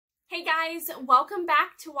Hey guys, welcome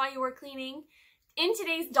back to While You Were Cleaning. In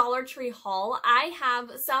today's Dollar Tree haul, I have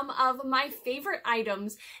some of my favorite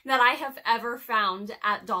items that I have ever found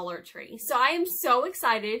at Dollar Tree. So I am so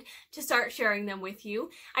excited to start sharing them with you.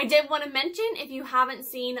 I did want to mention, if you haven't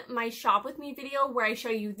seen my Shop With Me video where I show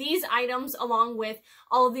you these items along with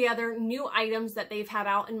all of the other new items that they've had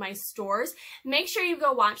out in my stores, make sure you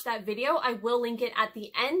go watch that video. I will link it at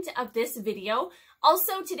the end of this video.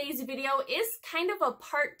 Also, today's video is kind of a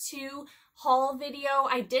part 2 haul video.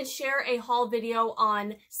 I did share a haul video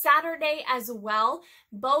on Saturday as well.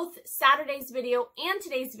 Both Saturday's video and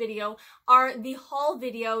today's video are the haul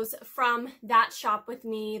videos from that Shop With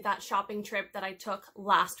Me, that shopping trip that I took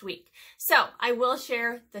last week. So I will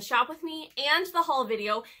share the Shop With Me and the haul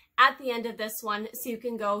video at the end of this one so you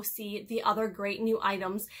can go see the other great new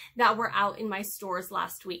items that were out in my stores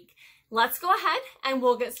last week. Let's go ahead and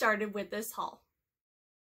we'll get started with this haul.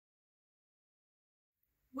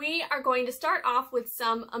 We are going to start off with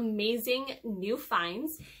some amazing new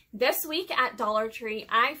finds. This week at Dollar Tree,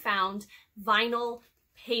 I found vinyl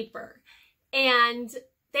paper, and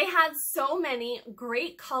they had so many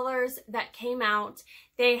great colors that came out.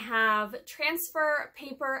 They have transfer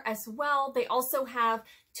paper as well. They also have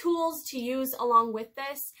tools to use along with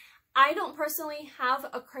this. I don't personally have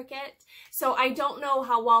a Cricut, so I don't know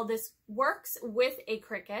how well this works with a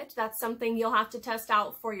Cricut. That's something you'll have to test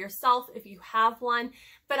out for yourself if you have one.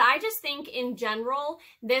 But I just think in general,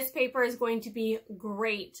 this paper is going to be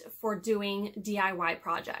great for doing DIY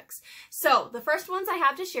projects. So the first ones I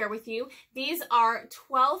have to share with you, these are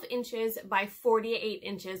 12 inches by 48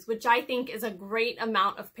 inches, which I think is a great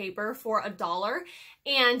amount of paper for $1.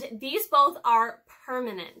 And these both are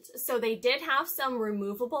permanent. So they did have some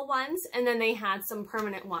removable ones, and then they had some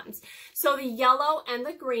permanent ones. So the yellow and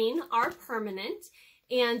the green are permanent,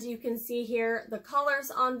 and you can see here the colors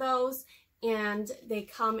on those, and they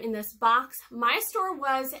come in this box. My store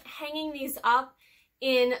was hanging these up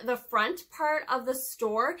in the front part of the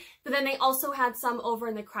store, but then they also had some over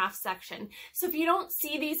in the craft section. So if you don't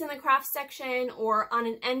see these in the craft section or on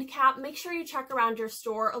an end cap, make sure you check around your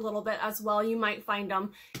store a little bit as well. You might find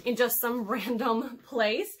them in just some random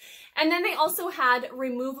place. And then they also had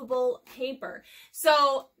removable paper.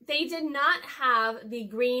 So they did not have the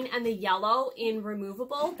green and the yellow in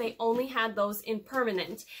removable. They only had those in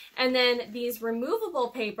permanent. And then these removable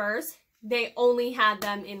papers, they only had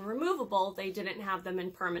them in removable. They didn't have them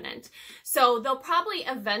in permanent. So they'll probably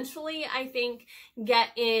eventually, I think, get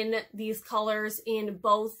in these colors in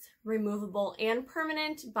both removable and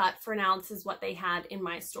permanent, but for now, this is what they had in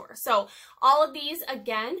my store. So all of these,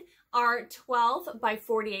 again, are 12 by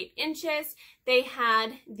 48 inches. They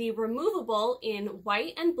had the removable in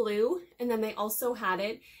white and blue, and then they also had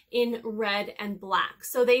it in red and black.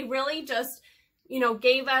 So they really just,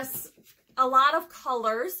 gave us a lot of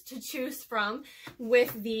colors to choose from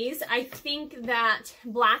with these. I think that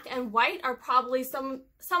black and white are probably some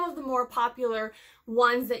of the more popular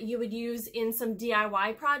ones that you would use in some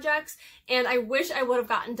DIY projects. And I wish I would have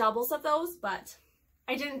gotten doubles of those, but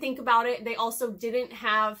I didn't think about it. They also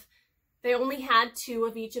they only had 2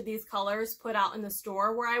 of each of these colors put out in the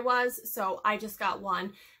store where I was. So I just got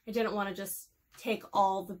one. I didn't want to just take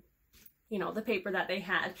all the the paper that they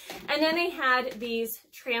had. And then they had these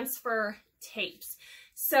transfer tapes.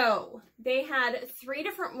 So they had 3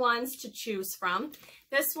 different ones to choose from.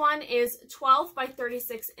 This one is 12 by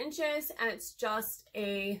 36 inches, and it's just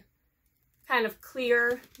a kind of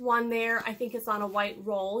clear one there. I think it's on a white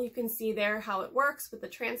roll. You can see there how it works with the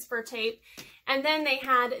transfer tape. And then they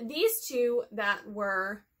had these 2 that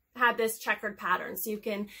had this checkered pattern, so you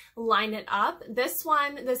can line it up. This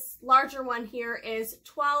one, this larger one here, is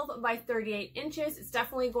 12 by 38 inches. It's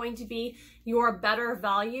definitely going to be your better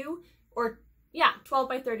value, or yeah, 12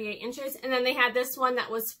 by 38 inches. And then they had this one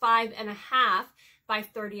that was 5.5 by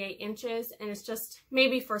 38 inches, and it's just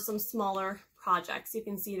maybe for some smaller projects. You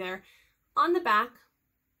can see there on the back,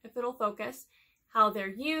 if it'll focus, how they're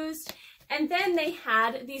used. And then they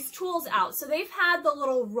had these tools out. So they've had the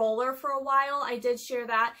little roller for a while. I did share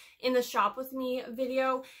that in the Shop With Me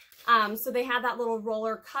video. So they had that little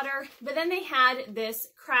roller cutter, but then they had this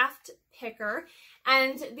craft picker.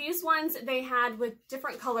 And these ones they had with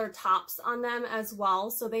different color tops on them as well.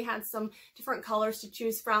 So they had some different colors to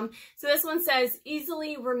choose from. So this one says,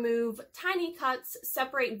 easily remove tiny cuts,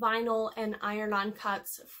 separate vinyl and iron-on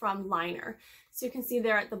cuts from liner. So you can see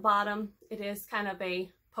there at the bottom, it is kind of a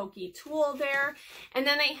pokey tool there. And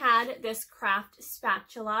then they had this craft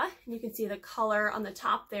spatula. And you can see the color on the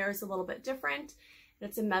top there is a little bit different.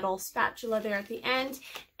 It's a metal spatula there at the end.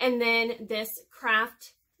 And then this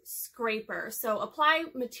craft scraper. So apply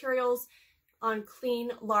materials on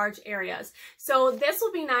clean large areas. So this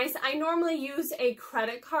will be nice. I normally use a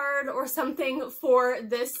credit card or something for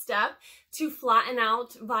this step to flatten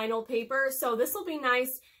out vinyl paper. So this will be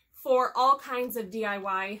nice for all kinds of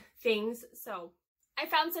DIY things. So I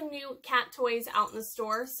found some new cat toys out in the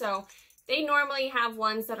store. So they normally have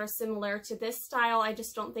ones that are similar to this style. I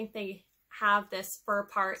just don't think they have this fur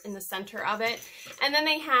part in the center of it. And then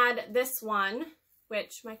they had this one,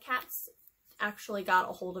 which my cats actually got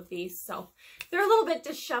a hold of these, so they're a little bit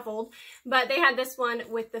disheveled, but they had this one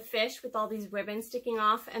with the fish with all these ribbons sticking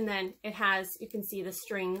off, and then it has, you can see the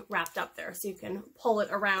string wrapped up there so you can pull it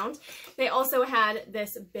around. They also had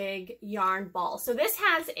this big yarn ball. So this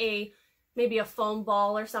has maybe a foam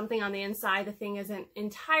ball or something on the inside. The thing isn't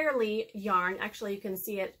entirely yarn. Actually, you can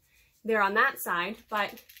see it there on that side,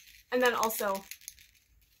 and then also,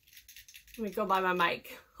 let me go by my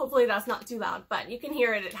mic. Hopefully that's not too loud, but you can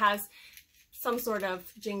hear it. It has some sort of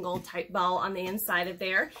jingle type bell on the inside of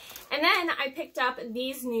there. And then I picked up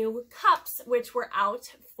these new cups, which were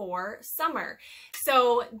out for summer.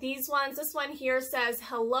 So these ones, this one here says,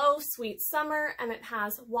 "Hello, sweet summer," and it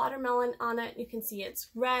has watermelon on it. You can see it's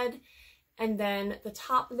red, and then the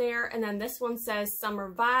top there. And then this one says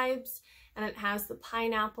 "Summer Vibes," and it has the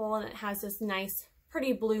pineapple, and it has this nice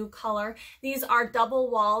pretty blue color. These are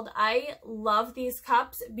double walled. I love these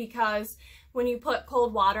cups because when you put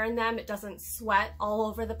cold water in them, it doesn't sweat all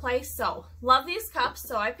over the place. So love these cups.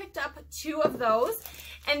 So I picked up 2 of those.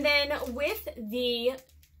 And then with the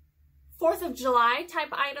 4th of July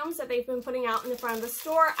type items that they've been putting out in the front of the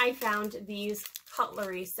store, I found these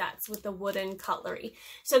cutlery sets with the wooden cutlery.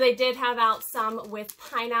 So they did have out some with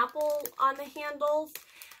pineapple on the handles.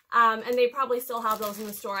 And they probably still have those in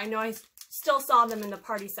the store. I know I still saw them in the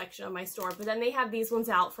party section of my store, but then they have these ones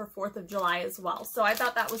out for 4th of July as well. So I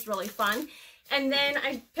thought that was really fun. And then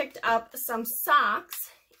I picked up some socks,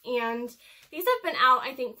 and these have been out,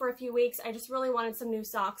 I think, for a few weeks. I just really wanted some new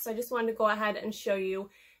socks. So I just wanted to go ahead and show you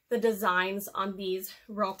the designs on these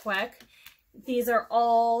real quick. These are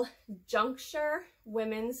all Juncture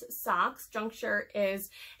women's socks. Juncture is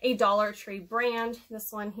a Dollar Tree brand.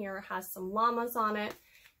 This one here has some llamas on it,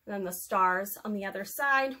 and then the stars on the other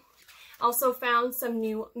side. Also found some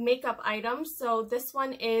new makeup items. So this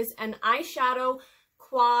one is an eyeshadow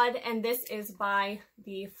quad, and this is by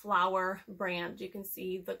the Flower brand. You can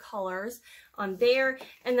see the colors on there.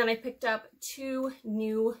 And then I picked up 2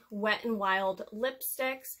 new Wet n Wild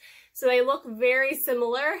lipsticks. So they look very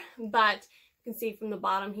similar, but you can see from the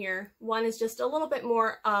bottom here, one is just a little bit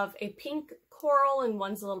more of a pink coral and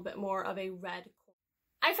one's a little bit more of a red.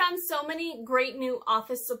 I found so many great new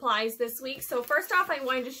office supplies this week. So first off, I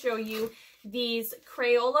wanted to show you these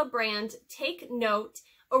Crayola brand Take Note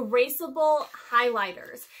erasable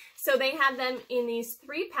highlighters. So they had them in these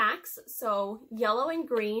 3 packs. So yellow and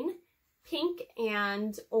green, pink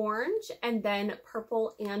and orange, and then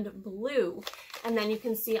purple and blue. And then you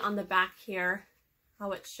can see on the back here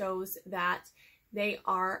how it shows that they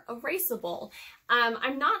are erasable.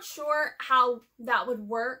 I'm not sure how that would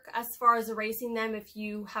work as far as erasing them if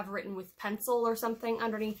you have written with pencil or something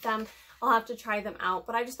underneath them. I'll have to try them out,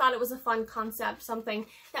 but I just thought it was a fun concept, something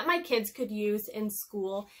that my kids could use in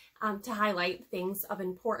school to highlight things of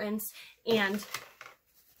importance. And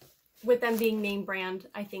with them being name brand,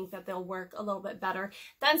 I think that they'll work a little bit better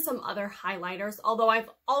than some other highlighters, although I've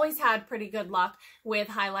always had pretty good luck with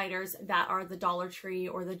highlighters that are the Dollar Tree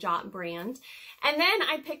or the Jot brand. And then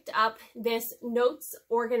I picked up this notes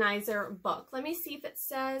organizer book. Let me see if it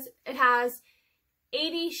says, it has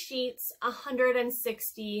 80 sheets,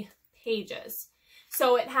 160 pages.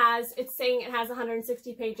 So it's saying it has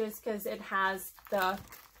 160 pages because it has the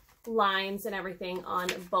lines and everything on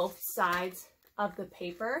both sides of the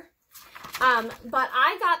paper. But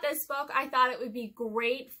I got this book. I thought it would be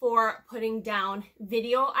great for putting down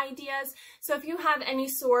video ideas. So if you have any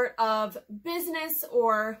sort of business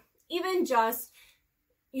or even just,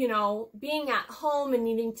 you know, being at home and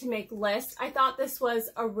needing to make lists, I thought this was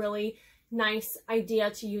a really nice idea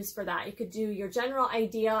to use for that. You could do your general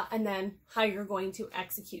idea and then how you're going to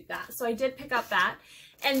execute that. So I did pick up that.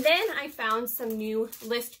 And then I found some new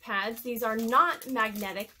list pads. These are not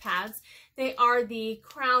magnetic pads. They are the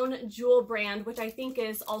Crown Jewel brand, which I think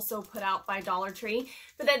is also put out by Dollar Tree.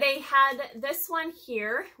 But then they had this one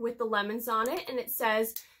here with the lemons on it, and it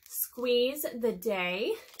says, "Squeeze the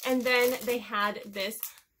Day." And then they had this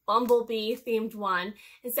bumblebee themed one.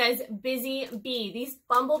 It says "Busy Bee." These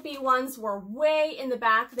bumblebee ones were way in the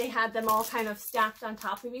back. They had them all kind of stacked on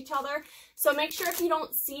top of each other. So make sure if you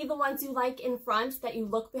don't see the ones you like in front that you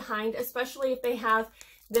look behind, especially if they have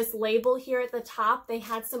this label here at the top. They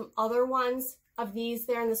had some other ones of these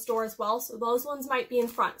there in the store as well. So those ones might be in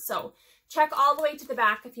front. So check all the way to the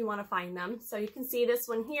back if you want to find them. So you can see this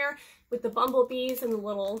one here with the bumblebees and the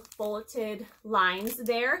little bulleted lines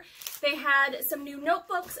there. They had some new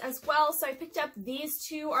notebooks as well, so I picked up these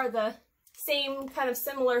two, are the same kind of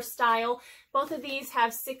similar style. Both of these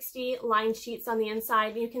have 60 line sheets on the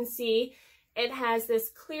inside. You can see it has this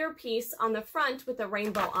clear piece on the front with a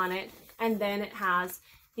rainbow on it, and then it has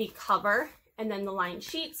the cover and then the line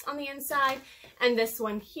sheets on the inside. And this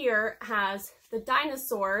one here has the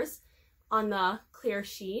dinosaurs on the clear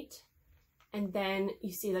sheet, and then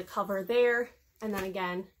you see the cover there, and then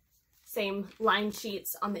again same line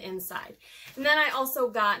sheets on the inside. And then I also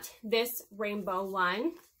got this rainbow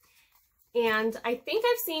one, and I think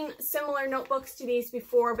I've seen similar notebooks to these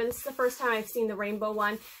before, but this is the first time I've seen the rainbow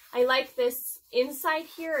one. I like this inside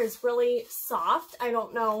here is really soft. I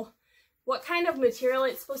don't know what kind of material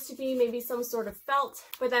it's supposed to be, maybe some sort of felt,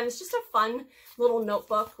 but then it's just a fun little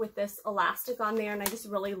notebook with this elastic on there, and I just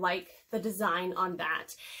really like the design on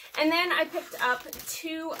that. And then I picked up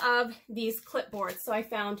two of these clipboards. So I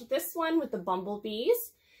found this one with the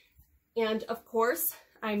bumblebees, and of course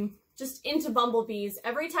I'm just into bumblebees.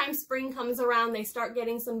 Every time spring comes around, they start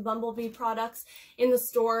getting some bumblebee products in the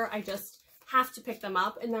store. I just have to pick them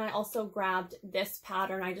up. And then I also grabbed this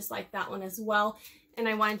pattern. I just like that one as well, and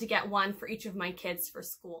I wanted to get one for each of my kids for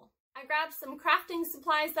school. I grabbed some crafting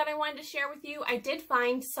supplies that I wanted to share with you. I did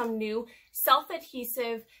find some new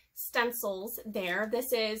self-adhesive stencils there.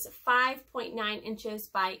 This is 5.9 inches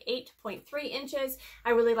by 8.3 inches.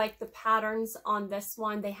 I really like the patterns on this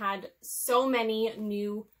one. They had so many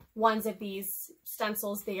new ones of these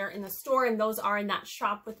stencils there in the store, and those are in that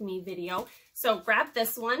shop with me video. So grab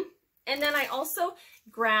this one. And then I also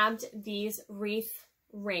grabbed these wreath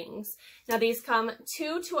rings. Now these come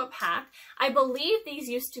 2 to a pack. I believe these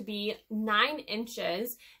used to be 9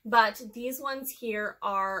 inches, but these ones here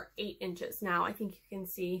are 8 inches now. I think you can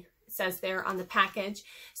see it says there on the package.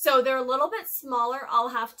 So they're a little bit smaller. I'll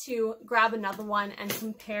have to grab another one and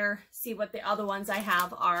compare, see what the other ones I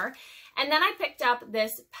have are. And then I picked up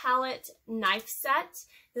this palette knife set.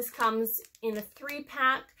 This comes in a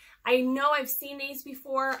 3-pack. I know I've seen these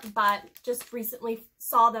before, but just recently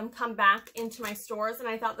saw them come back into my stores, and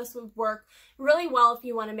I thought this would work really well if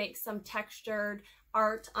you want to make some textured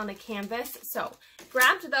art on a canvas. So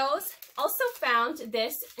grabbed those. Also found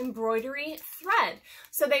this embroidery thread.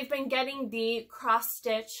 So they've been getting the cross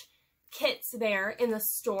stitch kits there in the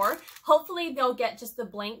store. Hopefully they'll get just the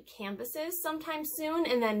blank canvases sometime soon,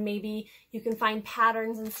 and then maybe you can find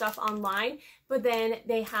patterns and stuff online. But then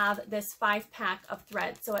they have this 5-pack of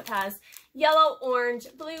thread. So it has yellow, orange,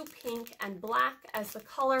 blue, pink, and black as the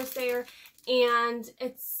colors there. And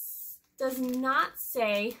it does not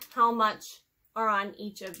say how much are on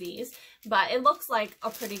each of these, but it looks like a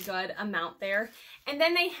pretty good amount there. And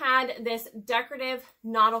then they had this decorative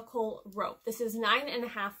nautical rope. This is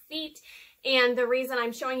 9.5 feet, and the reason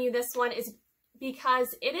I'm showing you this one is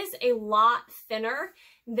because it is a lot thinner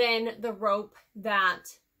than the rope that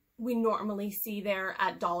we normally see there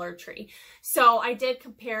at Dollar Tree. So I did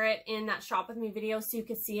compare it in that shop with me video so you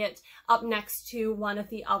could see it up next to one of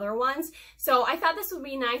the other ones. So I thought this would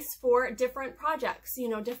be nice for different projects. You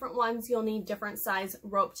know, different ones, you'll need different size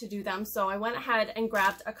rope to do them. So I went ahead and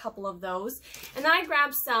grabbed a couple of those. And then I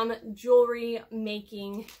grabbed some jewelry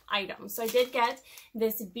making items. So I did get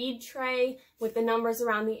this bead tray with the numbers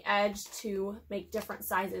around the edge to make different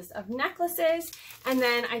sizes of necklaces. And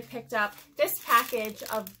then I picked up this package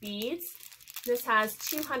of beads. This has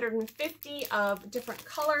 250 of different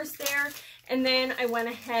colors there. And then I went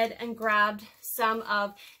ahead and grabbed some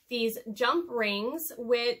of these jump rings,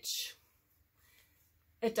 which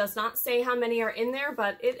it does not say how many are in there,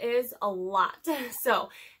 but it is a lot. So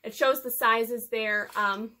it shows the sizes there.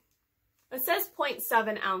 It says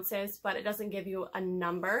 0.7 ounces, but it doesn't give you a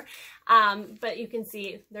number. But you can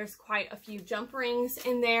see there's quite a few jump rings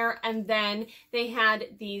in there. And then they had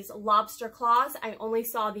these lobster claws. I only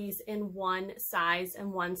saw these in one size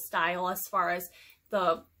and one style as far as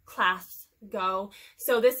the clasps go.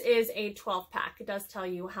 So this is a 12-pack. It does tell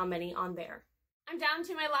you how many on there. I'm down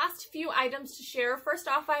to my last few items to share. First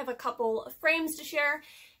off, I have a couple of frames to share.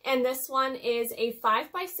 And this one is a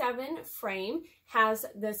 5x7 frame, has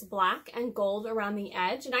this black and gold around the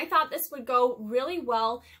edge. And I thought this would go really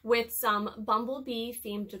well with some bumblebee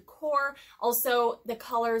themed decor. Also, the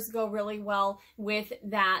colors go really well with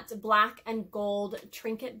that black and gold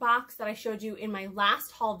trinket box that I showed you in my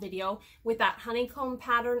last haul video with that honeycomb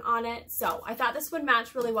pattern on it. So I thought this would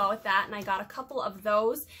match really well with that, and I got a couple of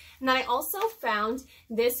those. And then I also found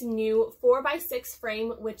this new 4x6 frame,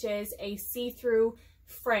 which is a see-through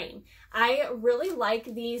frame. I really like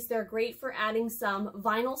these. They're great for adding some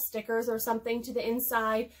vinyl stickers or something to the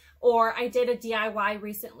inside, or I did a DIY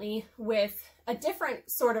recently with a different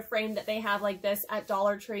sort of frame that they have like this at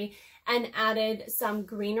Dollar Tree and added some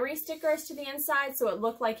greenery stickers to the inside so it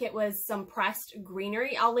looked like it was some pressed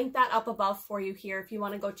greenery. I'll link that up above for you here if you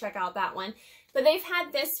want to go check out that one. But they've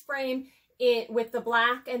had this frame with the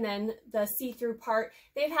black and then the see-through part.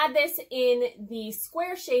 They've had this in the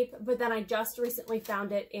square shape, but then I just recently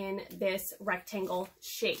found it in this rectangle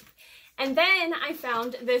shape. And then I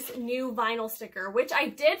found this new vinyl sticker, which I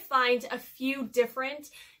did find a few different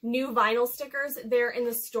new vinyl stickers there in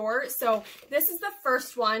the store. So this is the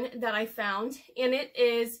first one that I found, and it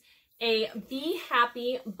is a Be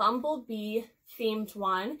Happy Bumblebee themed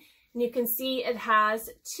one. And you can see it has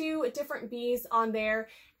 2 different bees on there,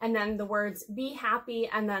 and then the words Be Happy,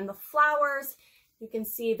 and then the flowers. You can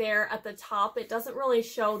see there at the top, it doesn't really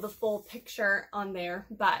show the full picture on there,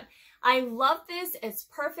 but I love this. It's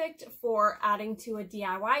perfect for adding to a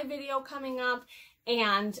DIY video coming up,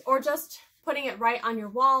 or just putting it right on your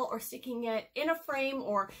wall, or sticking it in a frame,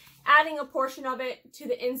 or adding a portion of it to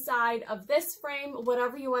the inside of this frame,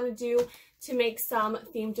 whatever you want to do to make some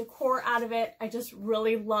themed decor out of it. I just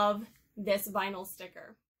really love this vinyl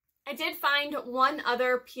sticker. I did find one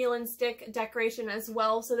other peel and stick decoration as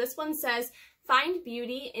well. So this one says, Find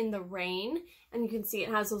Beauty in the Rain. And you can see it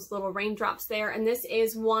has those little raindrops there. And this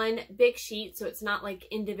is one big sheet, so it's not like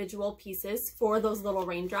individual pieces for those little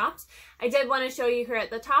raindrops. I did want to show you here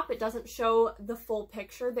at the top, it doesn't show the full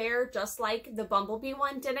picture there, just like the Bumblebee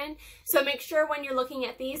one didn't. So make sure when you're looking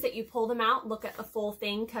at these that you pull them out, look at the full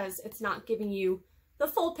thing, because it's not giving you the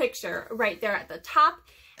full picture right there at the top.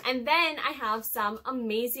 And then I have some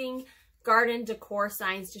amazing garden decor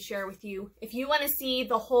signs to share with you. If you want to see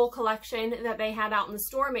the whole collection that they had out in the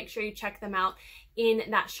store, make sure you check them out in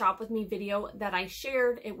that shop with me video that I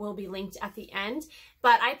shared. It will be linked at the end,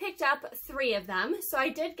 but I picked up 3 of them. So I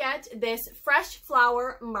did get this Fresh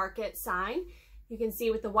Flower Market sign. You can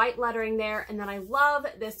see with the white lettering there, and then I love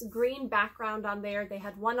this green background on there. They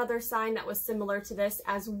had one other sign that was similar to this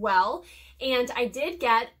as well. And I did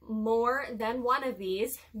get more than one of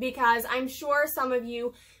these because I'm sure some of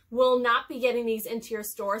you will not be getting these into your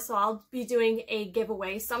store, so I'll be doing a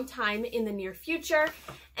giveaway sometime in the near future.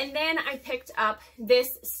 And then I picked up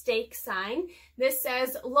this steak sign. This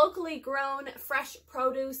says locally grown fresh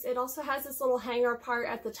produce. It also has this little hanger part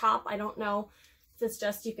at the top. I don't know if it's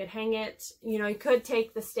just you could hang it. You know, you could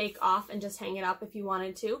take the steak off and just hang it up if you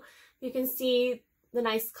wanted to. You can see the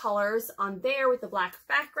nice colors on there with the black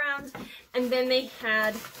background. And then they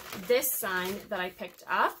had this sign that I picked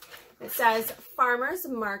up. It says Farmers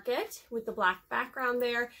Market with the black background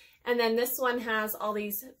there. And then this one has all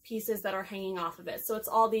these pieces that are hanging off of it. So it's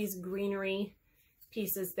all these greenery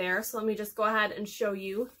pieces there. So let me just go ahead and show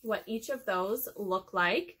you what each of those look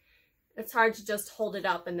like. It's hard to just hold it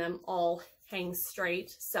up and them all hang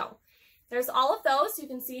straight. So there's all of those. You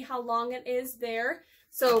can see how long it is there.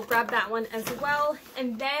 So grab that one as well.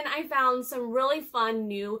 And then I found some really fun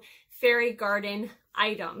new fairy garden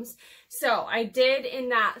items. So I did, in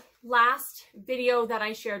that last video that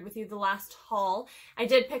I shared with you, the last haul, I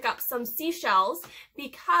did pick up some seashells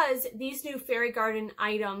because these new fairy garden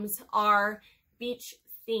items are beach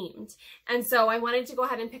themed. And so I wanted to go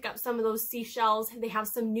ahead and pick up some of those seashells. They have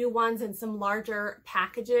some new ones and some larger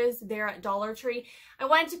packages there at Dollar Tree. I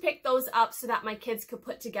wanted to pick those up so that my kids could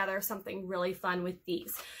put together something really fun with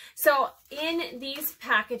these. So in these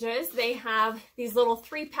packages, they have these little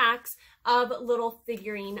 3-packs of little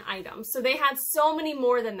figurine items. So they had so many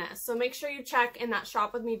more than this. So make sure you check in that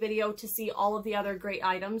shop with me video to see all of the other great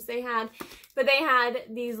items they had. But they had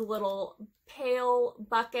these little pail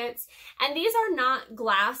buckets, and these are not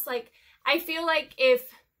glass. Like, I feel like if,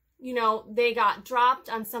 you know, they got dropped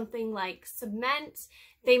on something like cement,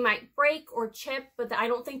 they might break or chip, but I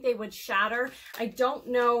don't think they would shatter. I don't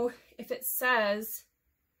know if it says,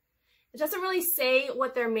 it doesn't really say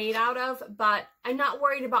what they're made out of, but I'm not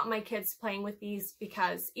worried about my kids playing with these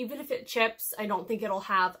because even if it chips, I don't think it'll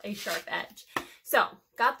have a sharp edge. So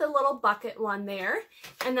got the little bucket one there.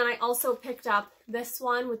 And then I also picked up this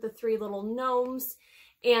one with the 3 little gnomes.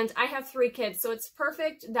 And I have 3 kids, so it's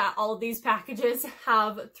perfect that all of these packages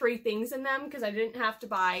have 3 things in them because I didn't have to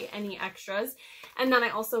buy any extras. And then I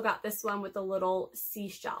also got this one with the little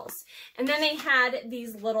seashells. And then they had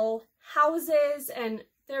these little houses, and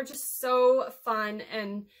they're just so fun.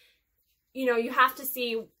 And, you know, you have to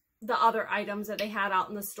see the other items that they had out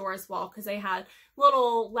in the store as well, because they had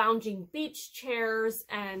little lounging beach chairs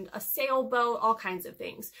and a sailboat, all kinds of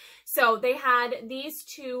things. So they had these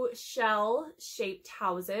 2 shell-shaped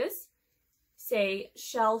houses. Say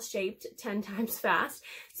shell-shaped 10 times fast.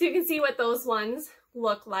 So you can see what those ones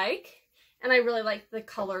look like. And I really like the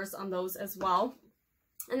colors on those as well.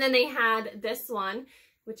 And then they had this one,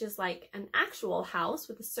 which is like an actual house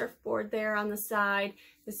with a surfboard there on the side.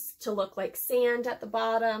 This to look like sand at the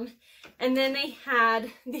bottom. And then they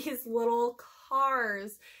had these little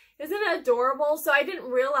cars. Isn't it adorable? So I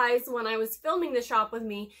didn't realize when I was filming the shop with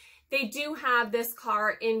me, they do have this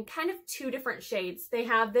car in kind of two different shades. They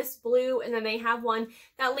have this blue, and then they have one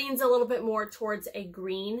that leans a little bit more towards a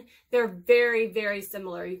green. They're very, very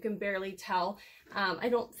similar. You can barely tell. I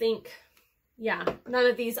don't think, yeah, none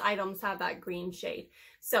of these items have that green shade.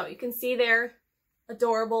 So you can see their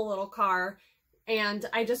adorable little car. And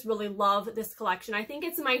I just really love this collection. I think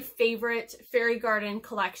it's my favorite Fairy Garden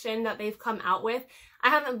collection that they've come out with. I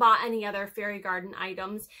haven't bought any other Fairy Garden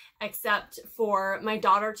items except for my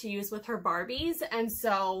daughter to use with her Barbies. And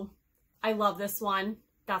so I love this one.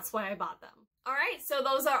 That's why I bought them. All right, so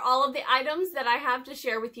those are all of the items that I have to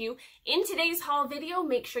share with you in today's haul video.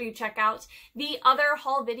 Make sure you check out the other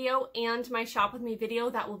haul video and my shop with me video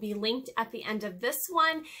that will be linked at the end of this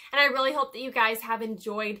one. And I really hope that you guys have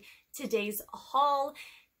enjoyed today's haul.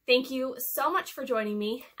 Thank you so much for joining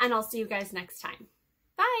me, and I'll see you guys next time.